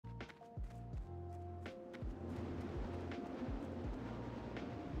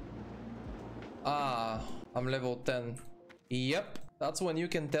Ah, I'm level 10. Yep, that's when you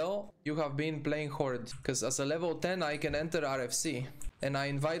can tell you have been playing Horde. Because as a level 10, I can enter RFC. And I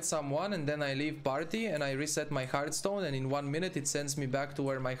invite someone and then I leave party and I reset my Hearthstone and in 1 minute it sends me back to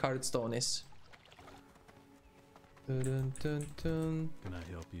where my Hearthstone is. Dun, dun, dun. Can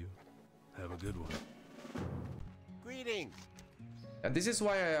I help you? Have a good one. Greetings. And this is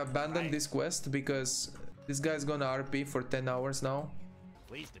why I abandoned this quest, because this guy's gonna RP for 10 hours now.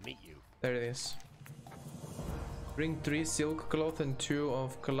 Pleased to meet you. There it is. Bring 3 silk cloth and 2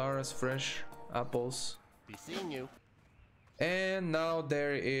 of Clara's fresh apples. Be seeing you. And now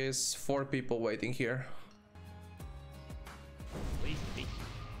there is 4 people waiting here. Pleased to meet you.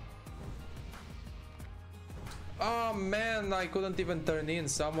 Oh man, I couldn't even turn in.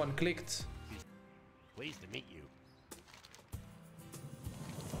 Someone clicked. Pleased to meet you.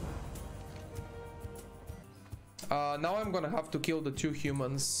 Now I'm gonna have to kill the 2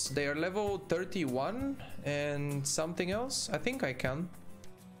 humans. They are level 31 and something else. I think I can.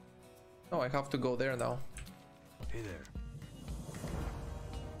 No, I have to go there now. Hey there.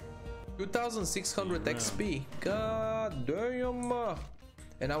 2600 XP. God damn.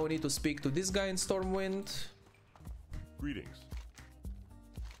 And now we need to speak to this guy in Stormwind. Greetings.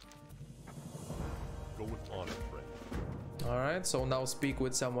 Go with honor, friend. Alright, so now speak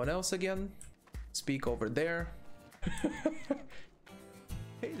with someone else again. Speak over there.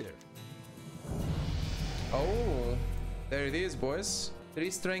 Hey there. Oh, there it is, boys. 3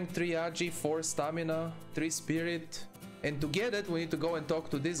 strength, 3 agi, 4 stamina, 3 spirit. And to get it, we need to go and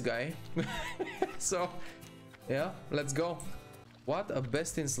talk to this guy. So, yeah, let's go. What a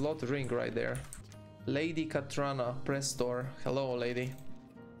best in slot ring right there. Lady Katrana, press store. Hello, lady.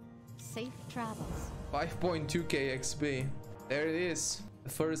 Safe travels. 5.2k XP. There it is. The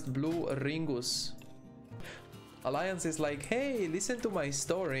first blue Ringus. Alliance is like, hey, listen to my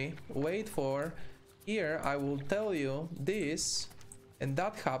story. Wait for... Here, I will tell you this. And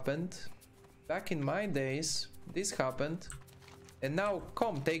that happened. Back in my days, this happened. And now,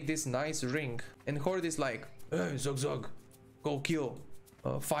 come, take this nice ring. And Horde is like, hey, Zog Zog, go kill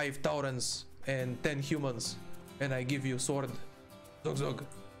 5 Taurens and 10 humans. And I give you sword. Zog Zog.